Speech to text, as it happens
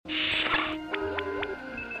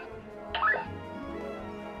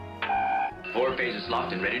phase is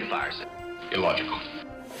locked and ready to fire, sir. Illogical.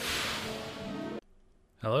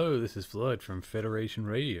 Hello, this is Floyd from Federation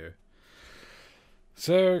Radio.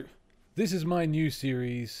 So, this is my new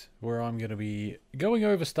series where I'm going to be going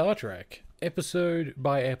over Star Trek, episode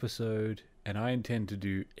by episode, and I intend to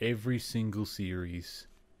do every single series,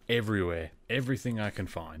 everywhere, everything I can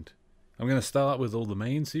find. I'm going to start with all the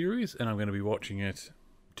main series, and I'm going to be watching it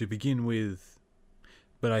to begin with,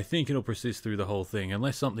 but I think it'll persist through the whole thing,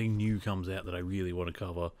 unless something new comes out that I really want to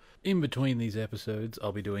cover. In between these episodes,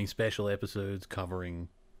 I'll be doing special episodes covering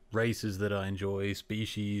races that I enjoy,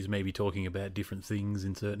 species, maybe talking about different things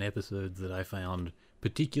in certain episodes that I found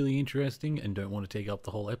particularly interesting and don't want to take up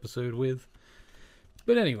the whole episode with.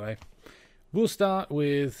 But anyway, we'll start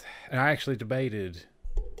with, and I actually debated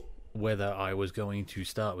whether I was going to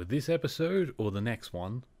start with this episode or the next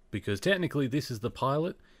one, because technically this is the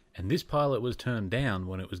pilot, and this pilot was turned down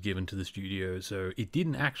when it was given to the studio, so it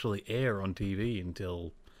didn't actually air on TV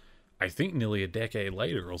until, I think, nearly a decade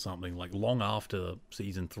later or something, like long after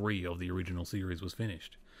season 3 of the original series was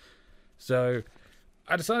finished. So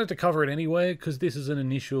I decided to cover it anyway, because this is an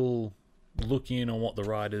initial look in on what the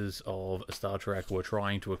writers of Star Trek were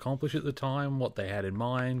trying to accomplish at the time, what they had in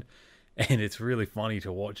mind. And it's really funny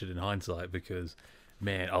to watch it in hindsight because,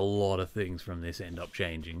 man, a lot of things from this end up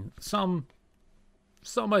changing. Some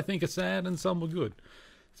I think are sad and some were good.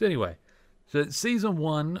 So anyway, so it's season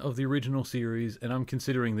 1 of the original series, and I'm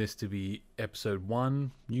considering this to be episode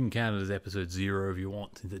 1. You can count it as episode 0 if you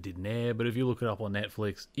want, since it didn't air, but if you look it up on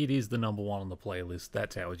Netflix, it is the number 1 on the playlist.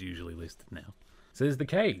 That's how it's usually listed now. So there's The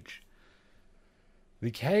Cage.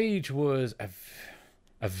 The Cage was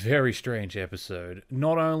a very strange episode,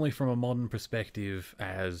 not only from a modern perspective,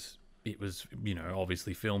 as it was,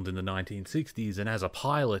 obviously filmed in the 1960s, and as a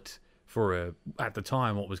pilot for at the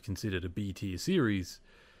time, what was considered a B-tier series.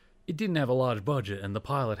 It didn't have a large budget, and the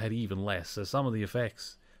pilot had even less, so some of the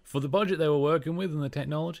effects, for the budget they were working with and the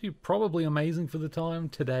technology, probably amazing for the time,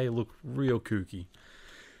 today look real kooky.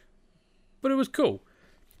 But it was cool.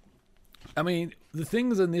 I mean, the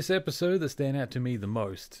things in this episode that stand out to me the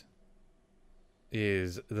most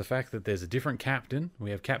is the fact that there's a different captain.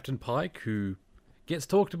 We have Captain Pike, who gets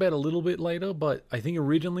talked about a little bit later, but I think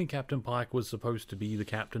originally Captain Pike was supposed to be the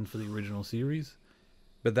captain for the original series.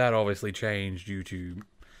 But that obviously changed due to,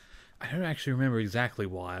 I don't actually remember exactly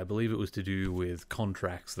why. I believe it was to do with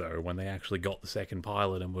contracts, though. When they actually got the second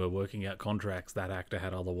pilot and were working out contracts, that actor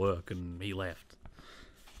had other work and he left.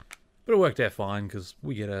 But it worked out fine because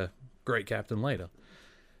we get a great captain later.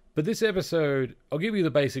 But this episode, I'll give you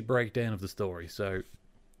the basic breakdown of the story. So,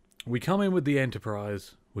 we come in with the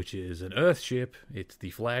Enterprise, which is an Earth ship. It's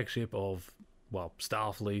the flagship of,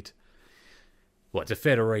 Starfleet. Well, it's a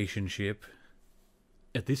Federation ship.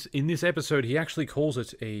 In this episode, he actually calls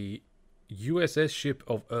it a USS ship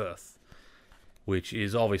of Earth, which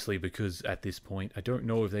is obviously because at this point, I don't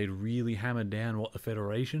know if they'd really hammered down what the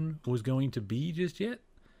Federation was going to be just yet,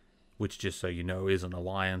 which, just so you know, is an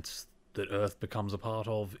alliance that Earth becomes a part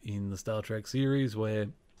of in the Star Trek series, where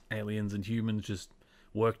aliens and humans just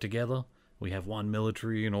work together. We have one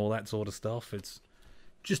military and all that sort of stuff. It's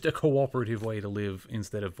just a cooperative way to live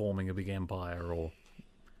instead of forming a big empire or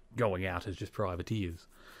going out as just privateers.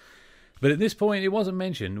 But at this point, it wasn't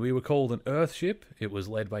mentioned. We were called an Earth ship. It was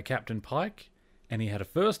led by Captain Pike, and he had a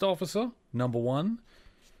first officer, number 1,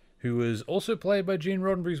 who was also played by Gene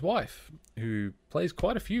Roddenberry's wife, who plays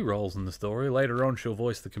quite a few roles in the story. Later on, she'll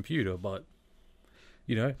voice the computer, but,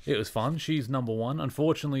 it was fun. She's number 1.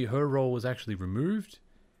 Unfortunately, her role was actually removed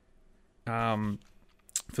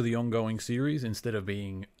for the ongoing series. Instead of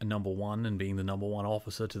being a number 1 and being the number 1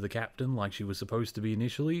 officer to the captain like she was supposed to be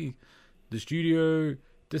initially, the studio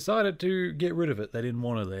decided to get rid of it. They didn't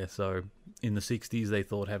want her there, so in the 60s, they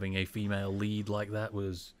thought having a female lead like that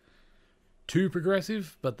was too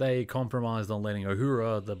progressive, but they compromised on letting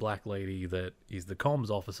Uhura, the black lady that is the comms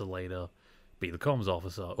officer later, be the comms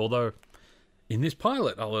officer. Although, in this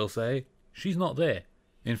pilot, I will say, she's not there.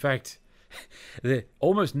 In fact,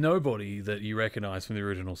 almost nobody that you recognize from the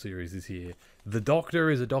original series is here. The Doctor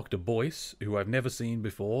is a Dr. Boyce, who I've never seen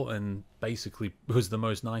before, and basically was the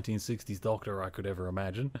most 1960s Doctor I could ever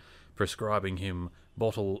imagine, prescribing him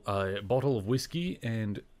bottle of whiskey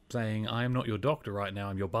and saying, "I am not your doctor right now,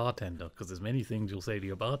 I'm your bartender," because there's many things you'll say to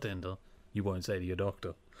your bartender you won't say to your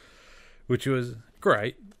doctor. Which was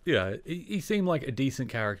great. He seemed like a decent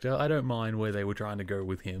character. I don't mind where they were trying to go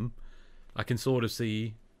with him. I can sort of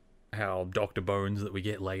see how Dr. Bones that we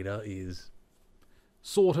get later is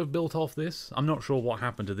sort of built off this. I'm not sure what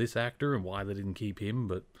happened to this actor and why they didn't keep him,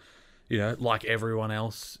 but, like everyone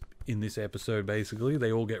else in this episode, basically,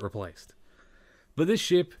 they all get replaced. But this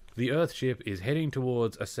ship, the Earth ship, is heading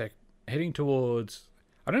towards heading towards...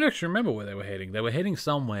 I don't actually remember where they were heading. They were heading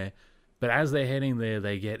somewhere, but as they're heading there,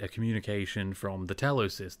 they get a communication from the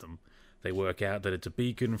Talos system. They work out that it's a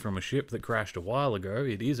beacon from a ship that crashed a while ago.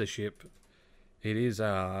 It is a ship. It is,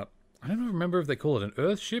 I don't remember if they call it an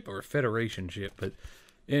Earth ship or a Federation ship, but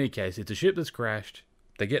in any case, it's a ship that's crashed.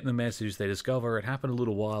 They get the message, they discover it happened a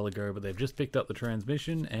little while ago, but they've just picked up the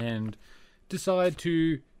transmission and decide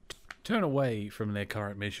to turn away from their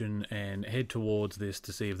current mission and head towards this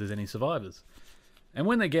to see if there's any survivors. And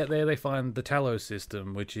when they get there, they find the Talos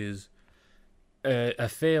system, which is a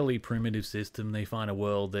fairly primitive system. They find a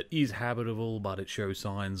world that is habitable, but it shows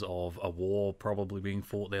signs of a war probably being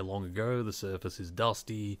fought there long ago. The surface is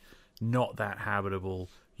dusty, not that habitable.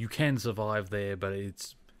 You can survive there, but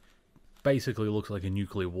it's basically looks like a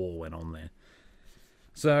nuclear war went on there.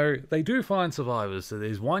 So they do find survivors. So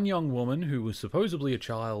there's one young woman who was supposedly a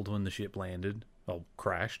child when the ship landed, or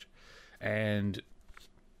crashed, and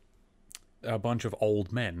a bunch of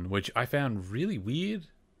old men, which I found really weird.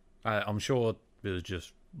 I'm sure it was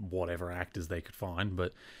just whatever actors they could find,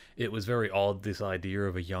 but it was very odd, this idea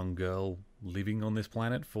of a young girl living on this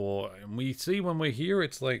planet for... And we see when we're here,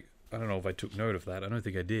 it's like... I don't know if I took note of that. I don't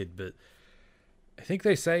think I did, but I think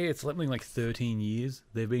they say it's something like 13 years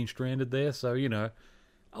they've been stranded there, so, you know,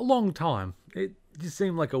 a long time. It just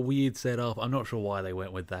seemed like a weird setup. I'm not sure why they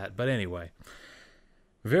went with that, but anyway.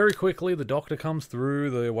 Very quickly, the doctor comes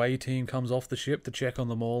through, the away team comes off the ship to check on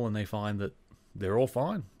them all, and they find that they're all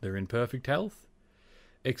fine. They're in perfect health.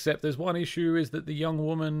 Except there's one issue, is that the young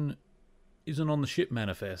woman isn't on the ship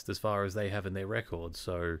manifest as far as they have in their records,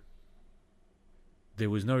 so there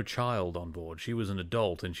was no child on board. She was an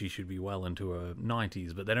adult, and she should be well into her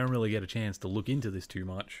 90s, but they don't really get a chance to look into this too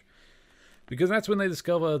much. Because that's when they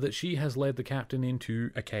discover that she has led the captain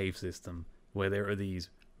into a cave system, where there are these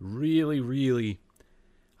really...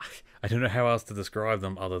 I don't know how else to describe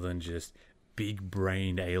them other than just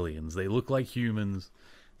big-brained aliens. They look like humans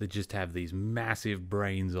that just have these massive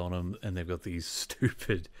brains on them, and they've got these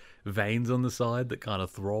stupid veins on the side that kind of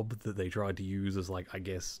throb that they tried to use as, like, I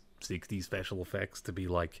guess, 60s special effects to be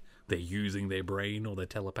like they're using their brain or their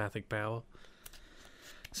telepathic power.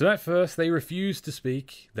 So at first, they refuse to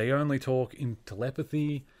speak. They only talk in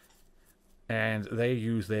telepathy, and they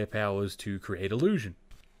use their powers to create illusion.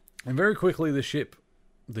 And very quickly, the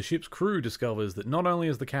ship's crew discovers that not only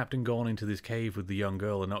has the captain gone into this cave with the young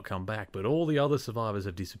girl and not come back, but all the other survivors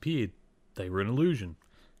have disappeared. They were an illusion,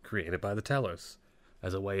 created by the Talos,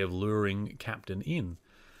 as a way of luring Captain in.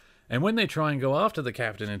 And when they try and go after the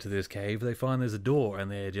captain into this cave, they find there's a door, and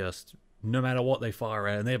they're just, no matter what they fire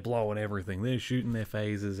at, and they're blowing everything. They're shooting their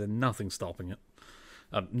phasers, and nothing's stopping it.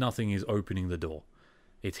 Nothing is opening the door.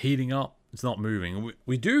 It's heating up. It's not moving.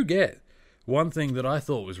 We do get one thing that I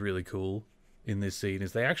thought was really cool in this scene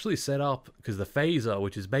is they actually set up, because the phaser,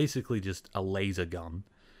 which is basically just a laser gun,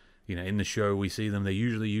 you know, in the show we see them, they're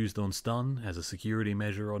usually used on stun as a security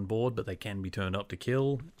measure on board, but they can be turned up to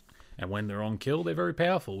kill, and when they're on kill, they're very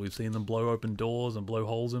powerful. We've seen them blow open doors and blow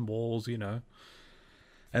holes in walls, you know,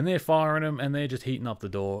 and they're firing them, and they're just heating up the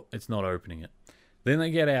door. It's not opening it. Then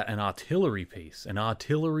they get out an artillery piece, an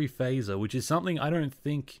artillery phaser, which is something I don't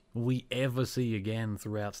think we ever see again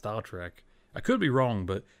throughout Star Trek. I could be wrong,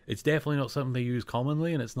 but it's definitely not something they use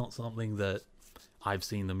commonly, and it's not something that I've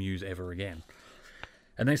seen them use ever again.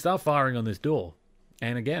 And they start firing on this door,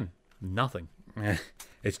 and again, nothing.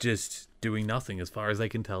 It's just doing nothing. As far as they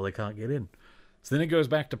can tell, they can't get in. So then it goes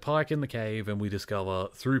back to Pike in the cave, and we discover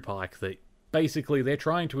through Pike that basically they're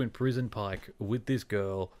trying to imprison Pike with this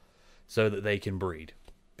girl so that they can breed.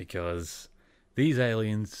 Because these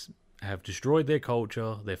aliens have destroyed their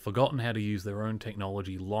culture. They've forgotten how to use their own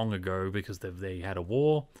technology long ago because they had a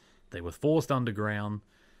war. They were forced underground.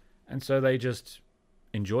 And so they just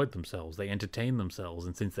enjoyed themselves. They entertained themselves.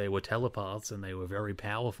 And since they were telepaths and they were very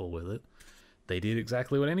powerful with it, they did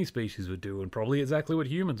exactly what any species would do, and probably exactly what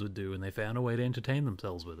humans would do, and they found a way to entertain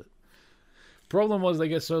themselves with it. Problem was they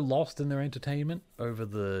get so lost in their entertainment over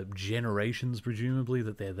the generations, presumably,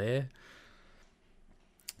 that they're there,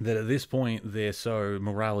 that at this point,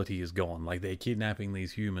 morality is gone. Like, they're kidnapping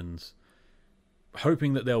these humans,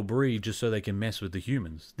 hoping that they'll breed just so they can mess with the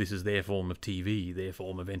humans. This is their form of TV. Their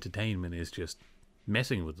form of entertainment is just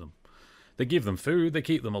messing with them. They give them food, they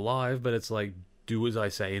keep them alive, but it's like, do as I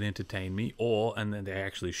say and entertain me, or, and then they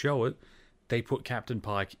actually show it, they put Captain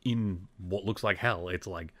Pike in what looks like hell. It's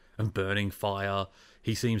like a burning fire.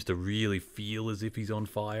 He seems to really feel as if he's on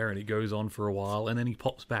fire, and it goes on for a while, and then he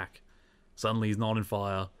pops back. Suddenly he's not on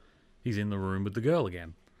fire. He's in the room with the girl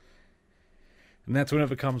again. And that's when it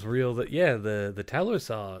becomes real that, yeah, the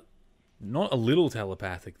Talos are not a little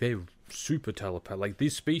telepathic. They're super telepathic. Like,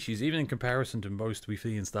 this species, even in comparison to most we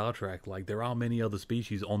see in Star Trek, like, there are many other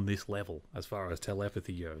species on this level as far as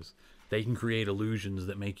telepathy goes. They can create illusions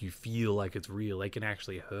that make you feel like it's real. They can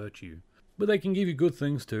actually hurt you. But they can give you good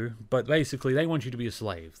things too. But basically, they want you to be a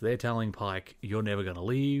slave. They're telling Pike, you're never going to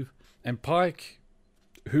leave. And Pike,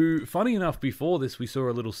 who, funny enough, before this, we saw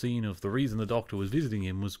a little scene of the reason the Doctor was visiting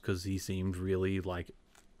him was because he seemed really, like,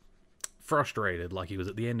 frustrated. Like, he was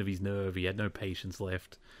at the end of his nerve. He had no patience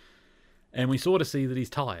left. And we sort of see that he's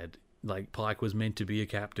tired. Like, Pike was meant to be a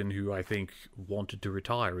captain who I think wanted to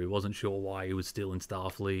retire. He wasn't sure why he was still in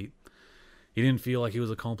Starfleet. He didn't feel like he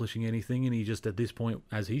was accomplishing anything, and he just, at this point,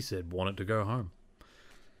 as he said, wanted to go home.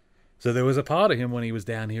 So there was a part of him when he was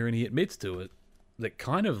down here, and he admits to it, that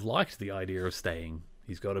kind of liked the idea of staying.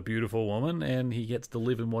 He's got a beautiful woman, and he gets to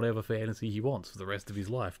live in whatever fantasy he wants for the rest of his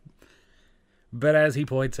life. But as he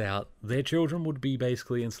points out, their children would be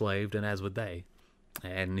basically enslaved, and as would they.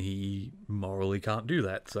 And he morally can't do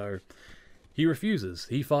that, so he refuses.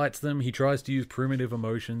 He fights them. He tries to use primitive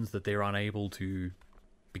emotions that they're unable to,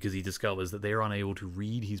 because he discovers that they're unable to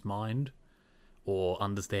read his mind or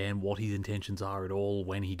understand what his intentions are at all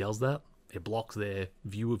when he does that. It blocks their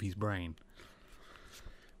view of his brain,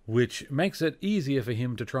 which makes it easier for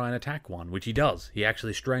him to try and attack one, which he does. He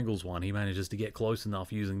actually strangles one. He manages to get close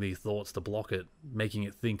enough using these thoughts to block it, making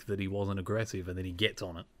it think that he wasn't aggressive, and then he gets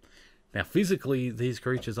on it. Now, physically, these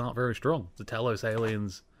creatures aren't very strong. The Talos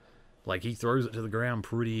aliens, like, he throws it to the ground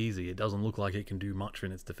pretty easy. It doesn't look like it can do much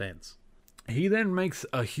in its defense. He then makes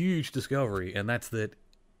a huge discovery, and that's that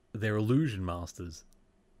they're illusion masters.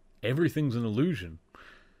 Everything's an illusion.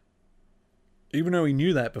 Even though he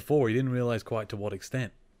knew that before, he didn't realize quite to what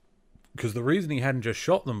extent. Because the reason he hadn't just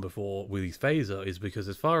shot them before with his phaser is because,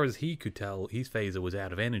 as far as he could tell, his phaser was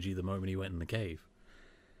out of energy the moment he went in the cave.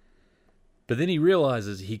 But then he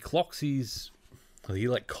realizes he clocks his... He,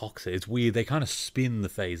 like, cocks it. It's weird. They kind of spin the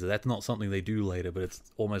phaser. That's not something they do later, but it's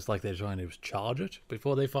almost like they're trying to charge it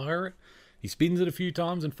before they fire it. He spins it a few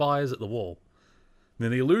times and fires at the wall. And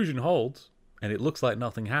then the illusion holds, and it looks like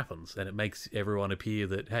nothing happens, and it makes everyone appear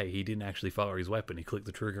that, hey, he didn't actually fire his weapon. He clicked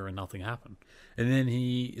the trigger and nothing happened. And then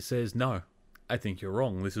he says, no, I think you're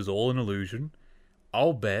wrong. This is all an illusion.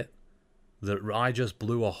 I'll bet that I just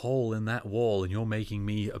blew a hole in that wall, and you're making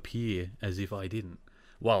me appear as if I didn't.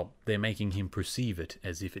 Well, they're making him perceive it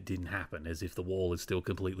as if it didn't happen, as if the wall is still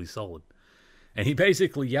completely solid. And he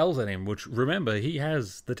basically yells at him, which, remember, he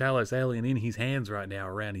has the Talos alien in his hands right now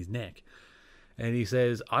around his neck. And he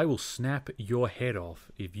says, I will snap your head off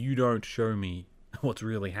if you don't show me what's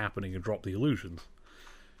really happening and drop the illusions.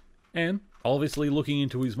 And, obviously, looking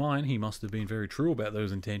into his mind, he must have been very true about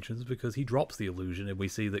those intentions, because he drops the illusion and we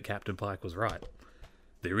see that Captain Pike was right.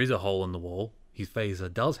 There is a hole in the wall, his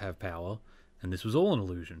phaser does have power, and this was all an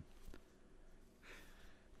illusion.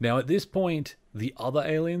 Now, at this point, the other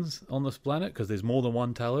aliens on this planet, because there's more than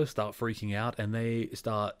one Talos, start freaking out, and they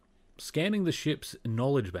start scanning the ship's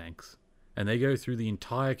knowledge banks. And they go through the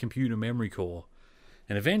entire computer memory core.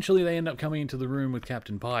 And eventually they end up coming into the room with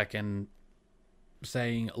Captain Pike and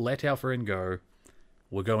saying, let our friend go.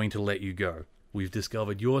 We're going to let you go. We've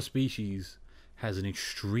discovered your species has an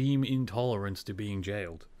extreme intolerance to being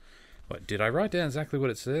jailed. What, did I write down exactly what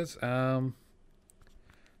it says?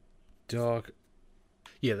 Doc...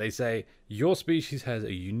 Yeah, they say, your species has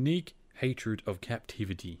a unique hatred of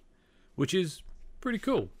captivity, which is pretty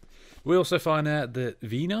cool. We also find out that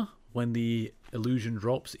Vina, when the illusion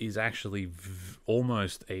drops, is actually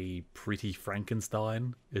almost a pretty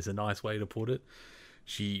Frankenstein, is a nice way to put it.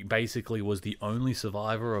 She basically was the only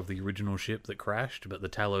survivor of the original ship that crashed, but the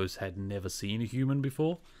Talos had never seen a human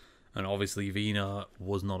before. And obviously Vina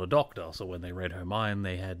was not a doctor, so when they read her mind,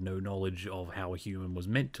 they had no knowledge of how a human was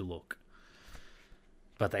meant to look.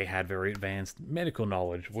 But they had very advanced medical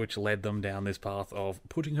knowledge, which led them down this path of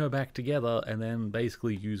putting her back together and then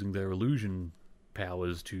basically using their illusion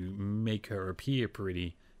powers to make her appear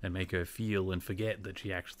pretty and make her feel and forget that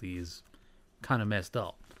she actually is kind of messed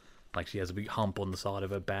up. Like, she has a big hump on the side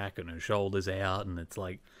of her back and her shoulders out, and it's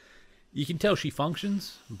like, you can tell she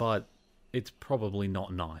functions, but it's probably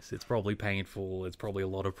not nice. It's probably painful. It's probably a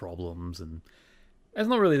lot of problems, and it's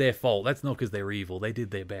not really their fault. That's not because they're evil. They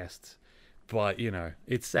did their best. But, you know,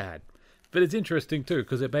 it's sad. But it's interesting, too,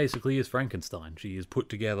 because it basically is Frankenstein. She is put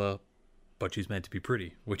together, but she's meant to be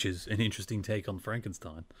pretty, which is an interesting take on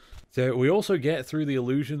Frankenstein. So we also get through the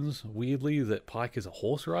illusions, weirdly, that Pike is a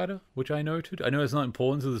horse rider, which I noted. I know it's not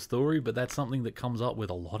important to the story, but that's something that comes up with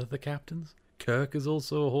a lot of the captains. Kirk is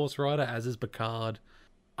also a horse rider, as is Picard.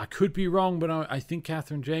 I could be wrong, but I think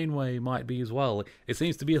Catherine Janeway might be as well. It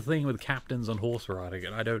seems to be a thing with captains on horse riding,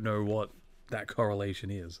 and I don't know what that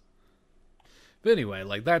correlation is. But anyway,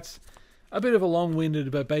 like, that's a bit of a long-winded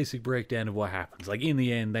but basic breakdown of what happens. Like, in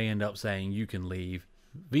the end, they end up saying, you can leave.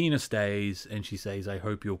 Vina stays, and she says, I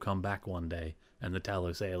hope you'll come back one day. And the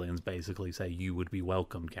Talos aliens basically say, you would be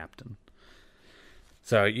welcome, Captain.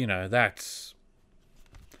 So, you know, that's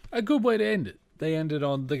a good way to end it. They ended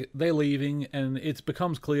on, they're leaving, and it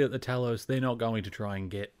becomes clear that the Talos, they're not going to try and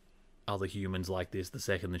get other humans like this the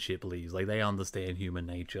second the ship leaves. Like, they understand human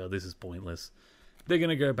nature. This is pointless. They're going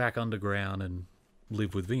to go back underground and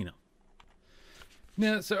live with Vina.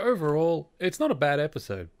 Now, so overall, it's not a bad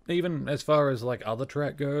episode. Even as far as, like, other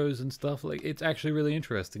Trek goes and stuff, like, it's actually really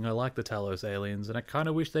interesting. I like the Talos aliens, and I kind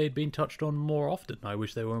of wish they'd been touched on more often. I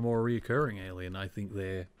wish they were a more reoccurring alien. I think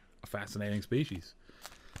they're a fascinating species.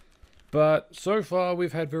 But so far,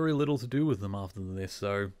 we've had very little to do with them after this,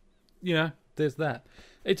 so, you know, there's that.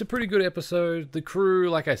 It's a pretty good episode. The crew,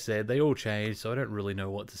 like I said, they all changed, so I don't really know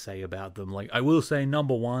what to say about them. Like, I will say,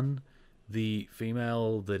 number one, the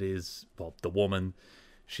female that is, well, the woman,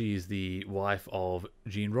 she's the wife of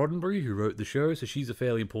Gene Roddenberry, who wrote the show, so she's a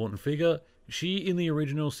fairly important figure. She, in the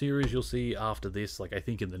original series, you'll see after this, like I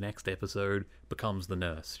think in the next episode, becomes the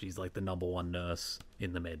nurse. She's like the number one nurse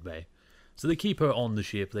in the medbay. So they keep her on the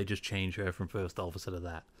ship, they just change her from first officer to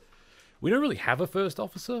that. We don't really have a first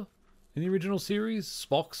officer in the original series.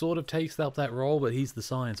 Spock sort of takes up that role, but he's the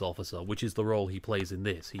science officer, which is the role he plays in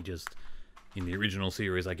this. He just, in the original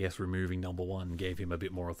series, I guess removing number one gave him a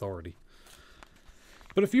bit more authority.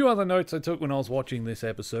 But a few other notes I took when I was watching this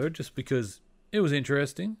episode, just because it was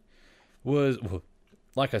interesting, was, well,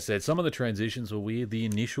 like I said, some of the transitions were weird. The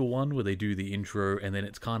initial one where they do the intro and then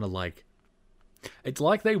it's kind of like, it's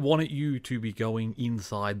like they wanted you to be going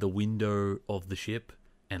inside the window of the ship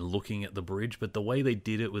and looking at the bridge, but the way they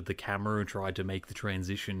did it with the camera and tried to make the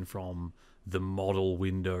transition from the model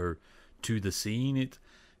window to the scene,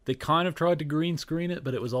 they kind of tried to green screen it,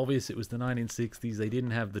 but it was obvious it was the 1960s. They didn't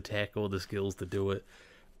have the tech or the skills to do it.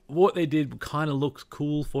 What they did kind of looks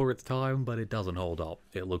cool for its time, but it doesn't hold up.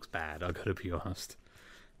 It looks bad, I gotta be honest.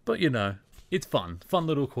 But you know, it's fun. Fun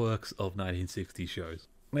little quirks of 1960s shows.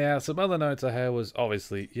 Now, some other notes I had was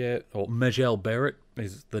obviously, Majel Barrett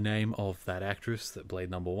is the name of that actress that played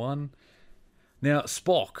number one. Now,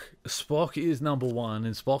 Spock. Spock is number one,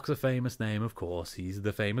 and Spock's a famous name, of course. He's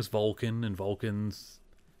the famous Vulcan, and Vulcans,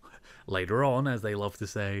 later on, as they love to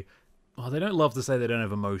say, well, they don't love to say they don't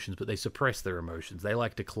have emotions, but they suppress their emotions. They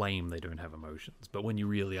like to claim they don't have emotions. But when you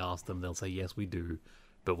really ask them, they'll say, yes, we do,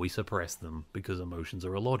 but we suppress them because emotions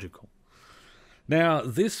are illogical. Now,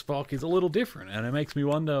 this Spock is a little different, and it makes me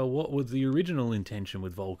wonder what was the original intention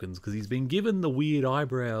with Vulcans, because he's been given the weird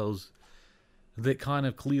eyebrows that kind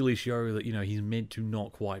of clearly show that, you know, he's meant to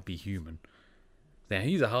not quite be human. Now,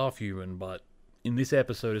 he's a half-human, but in this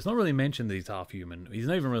episode, it's not really mentioned that he's half-human. He's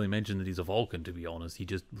not even really mentioned that he's a Vulcan, to be honest. He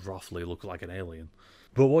just roughly looks like an alien.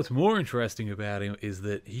 But what's more interesting about him is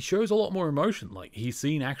that he shows a lot more emotion. Like, he's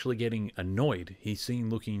seen actually getting annoyed. He's seen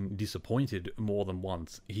looking disappointed more than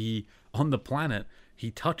once. On the planet,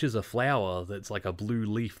 he touches a flower that's like a blue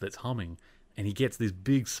leaf that's humming, and he gets this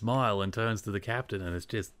big smile and turns to the captain, and it's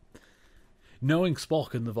just... Knowing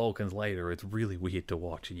Spock and the Vulcans later, it's really weird to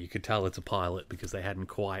watch, and you could tell it's a pilot because they hadn't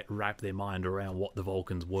quite wrapped their mind around what the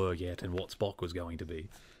Vulcans were yet and what Spock was going to be.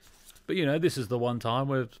 But, you know, this is the one time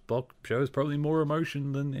where Spock shows probably more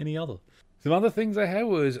emotion than any other. Some other things I had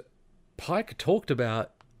was Pike talked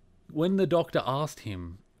about when the Doctor asked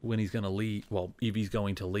him when he's going to leave, well, if he's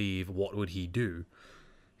going to leave, what would he do?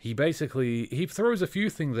 He throws a few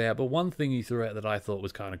things out, but one thing he threw out that I thought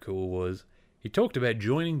was kind of cool was he talked about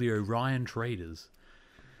joining the Orion Traders,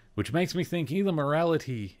 which makes me think either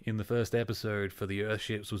morality in the first episode for the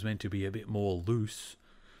Earthships was meant to be a bit more loose,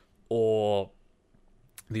 or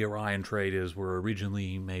the Orion Traders were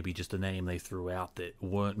originally maybe just a name they threw out that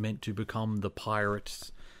weren't meant to become the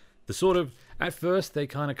pirates. The sort of, at first they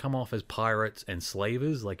kind of come off as pirates and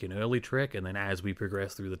slavers, like in early Trek, and then as we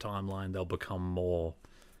progress through the timeline, they'll become more...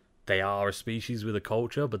 They are a species with a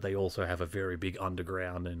culture, but they also have a very big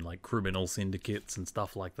underground and like criminal syndicates and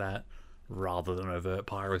stuff like that, rather than overt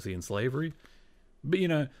piracy and slavery. But, you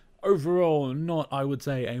know, overall, not, I would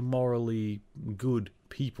say, a morally good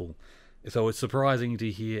people. So it's surprising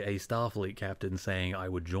to hear a Starfleet captain saying, I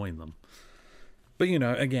would join them. But, you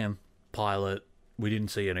know, again, pilot, we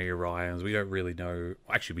didn't see any Orions, we don't really know...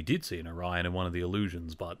 Actually, we did see an Orion in one of the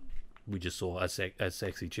illusions, but we just saw a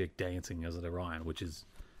sexy chick dancing as an Orion, which is,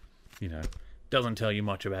 you know, doesn't tell you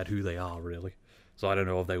much about who they are, really. So I don't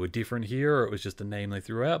know if they were different here, or it was just a name they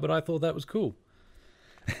threw out, but I thought that was cool.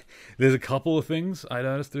 There's a couple of things I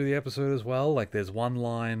noticed through the episode as well. Like, there's one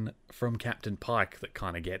line from Captain Pike that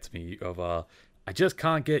kind of gets me of, I just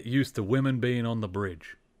can't get used to women being on the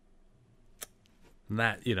bridge. And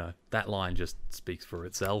that, you know, that line just speaks for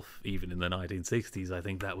itself. Even in the 1960s, I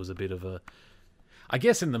think that was a bit of a... I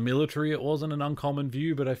guess in the military it wasn't an uncommon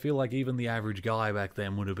view, but I feel like even the average guy back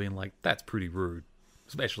then would have been like, that's pretty rude.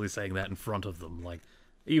 Especially saying that in front of them. Like,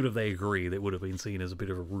 even if they agree, that would have been seen as a bit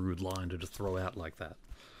of a rude line to just throw out like that.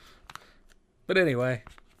 But anyway,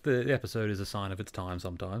 the episode is a sign of its time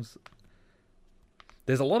sometimes.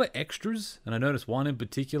 There's a lot of extras, and I noticed one in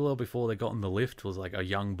particular before they got in the lift was like a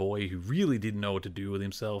young boy who really didn't know what to do with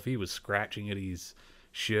himself. He was scratching at his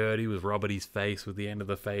shirt, he was rubbing his face with the end of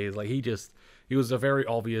the phase. Like, he was a very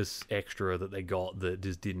obvious extra that they got that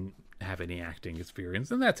just didn't have any acting experience,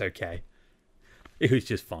 and that's okay. It was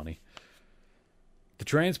just funny. The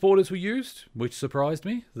transporters were used, which surprised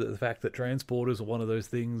me. The fact that transporters are one of those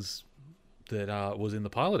things that was in the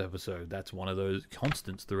pilot episode. That's one of those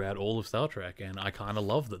constants throughout all of Star Trek, and I kind of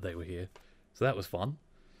love that they were here. So that was fun.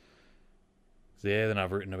 So yeah, then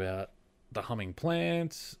I've written about the humming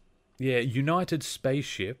plants. Yeah, United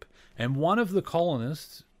spaceship, and one of the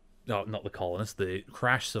colonists, no, not the colonists, the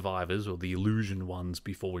crash survivors, or the illusion ones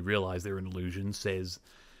before we realize they're an illusion, says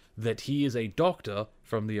that he is a doctor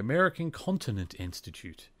from the American Continent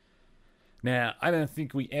Institute. Now, I don't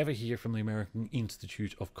think we ever hear from the American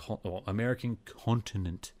Institute of American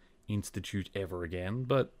Continent Institute ever again,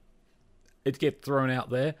 but it gets thrown out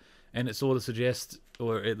there, and it sort of suggests,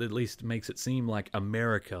 or it at least makes it seem like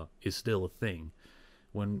America is still a thing,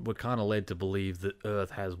 when we're kind of led to believe that Earth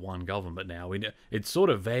has one government now. It's sort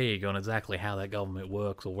of vague on exactly how that government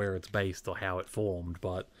works, or where it's based, or how it formed,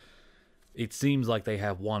 but it seems like they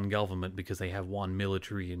have one government because they have one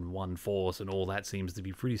military and one force, and all that seems to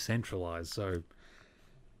be pretty centralized. So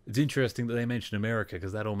it's interesting that they mention America,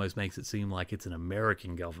 because that almost makes it seem like it's an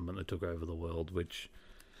American government that took over the world, which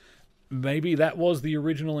maybe that was the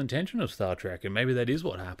original intention of Star Trek, and maybe that is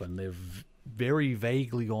what happened. They've very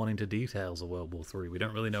vaguely gone into details of World War III. We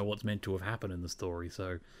don't really know what's meant to have happened in the story,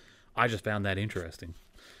 so I just found that interesting.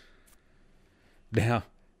 Now,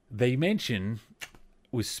 they mention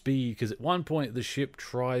with speed, because at one point the ship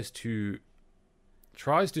tries to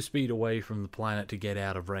speed away from the planet to get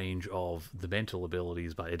out of range of the mental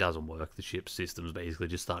abilities, but it doesn't work. The ship's systems basically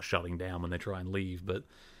just start shutting down when they try and leave. But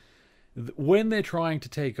when they're trying to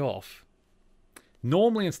take off,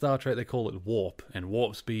 normally in Star Trek they call it warp, and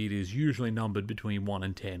warp speed is usually numbered between 1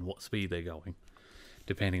 and 10, what speed they're going,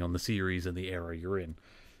 depending on the series and the era you're in.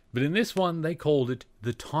 But in this one, they called it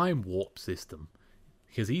the time warp system,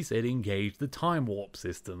 because he said engage the time warp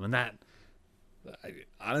system, and that,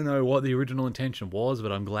 I don't know what the original intention was,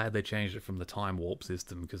 but I'm glad they changed it from the time warp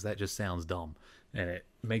system, because that just sounds dumb, and it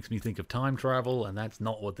makes me think of time travel, and that's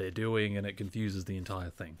not what they're doing, and it confuses the entire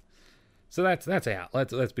thing. So that's out.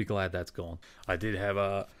 Let's be glad that's gone. I did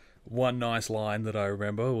have one nice line that I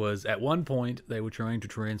remember was, at one point they were trying to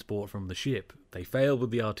transport from the ship. They failed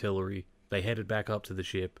with the artillery. They headed back up to the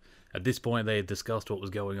ship. At this point, they had discussed what was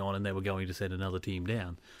going on, and they were going to send another team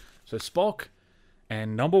down. So Spock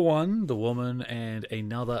and number one, the woman, and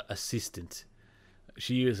another assistant.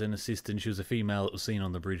 She is an assistant. She was a female that was seen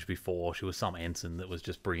on the bridge before. She was some ensign that was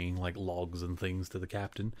just bringing like logs and things to the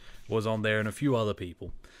captain. Was on there, and a few other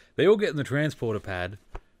people. They all get in the transporter pad,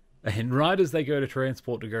 and right as they go to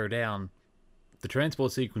transport to go down, the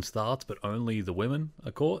transport sequence starts, but only the women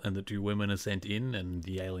are caught, and the 2 women are sent in, and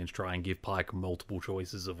the aliens try and give Pike multiple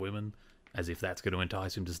choices of women, as if that's going to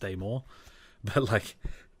entice him to stay more. But, like,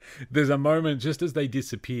 there's a moment just as they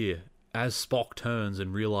disappear, as Spock turns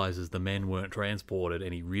and realizes the men weren't transported,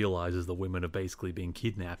 and he realizes the women are basically being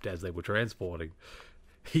kidnapped as they were transporting.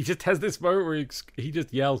 He just has this moment where he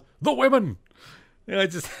just yells, "The women!" And I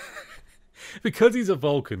just... because he's a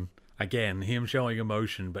Vulcan... Again, him showing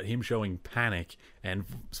emotion, but him showing panic, and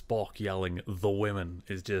Spock yelling, "The women,"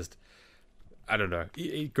 is just, I don't know,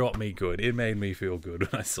 it got me good. It made me feel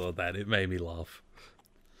good when I saw that. It made me laugh.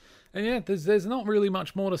 And yeah, there's not really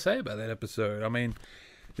much more to say about that episode. I mean,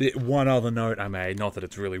 one other note I made, not that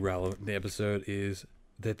it's really relevant in the episode, is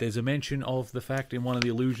that there's a mention of the fact in one of the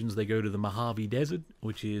illusions they go to the Mojave Desert,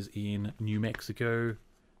 which is in New Mexico.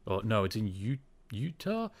 Oh, no, it's in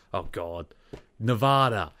Utah? Oh, God.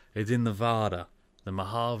 Nevada. It's in Nevada. The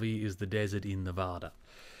Mojave is the desert in Nevada.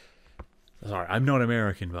 Sorry, I'm not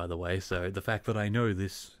American, by the way, so the fact that I know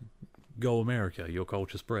this, go America, your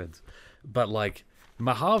culture spreads. But, like,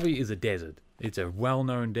 Mojave is a desert. It's a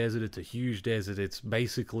well-known desert. It's a huge desert. It's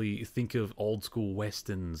basically, think of old-school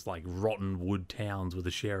westerns, like rotten wood towns with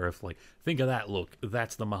a sheriff. Like, think of that look.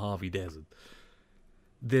 That's the Mojave Desert.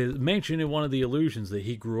 There's mention in one of the illusions that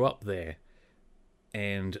he grew up there.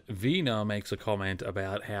 And Vina makes a comment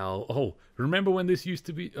about how, oh, remember when this used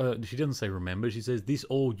to be... she doesn't say remember, she says this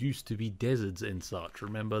all used to be deserts and such.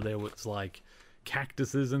 Remember there was like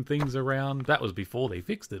cactuses and things around. That was before they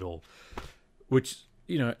fixed it all. Which,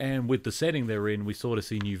 and with the setting they're in, we sort of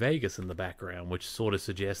see New Vegas in the background, which sort of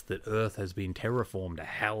suggests that Earth has been terraformed a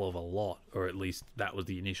hell of a lot, or at least that was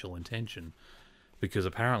the initial intention. Because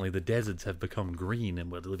apparently the deserts have become green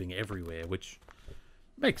and we're living everywhere, which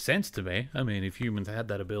makes sense to me. I mean, if humans had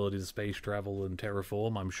that ability to space travel and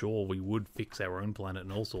terraform, I'm sure we would fix our own planet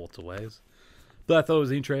in all sorts of ways. But I thought it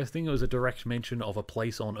was interesting. It was a direct mention of a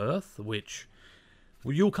place on Earth, which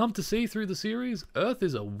you'll come to see through the series. Earth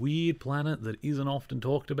is a weird planet that isn't often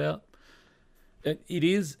talked about. It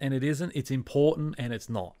is and it isn't. It's important and it's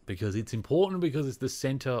not. Because it's important because it's the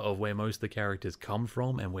center of where most of the characters come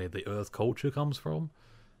from and where the Earth culture comes from.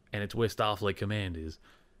 And it's where Starfleet Command is.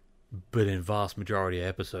 But in vast majority of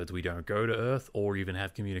episodes, we don't go to Earth or even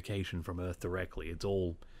have communication from Earth directly. It's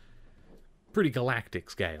all pretty galactic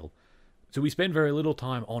scale. So we spend very little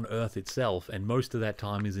time on Earth itself, and most of that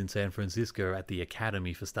time is in San Francisco at the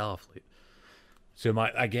Academy for Starfleet. So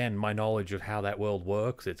my knowledge of how that world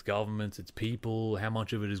works, its governments, its people, how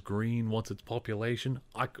much of it is green, what's its population,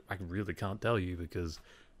 I really can't tell you, because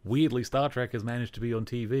weirdly Star Trek has managed to be on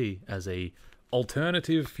TV as a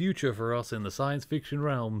alternative future for us in the science fiction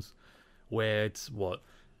realms, where it's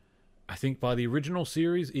I think by the original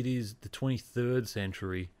series it is the 23rd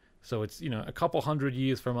century, so it's a couple hundred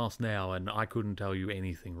years from us now, and I couldn't tell you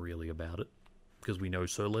anything really about it because we know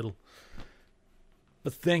so little.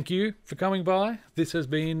 But thank you for coming by. This has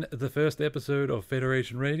been the first episode of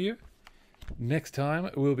Federation Radio. Next time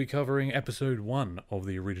we'll be covering episode 1 of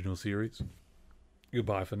the original series.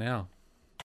 Goodbye for now.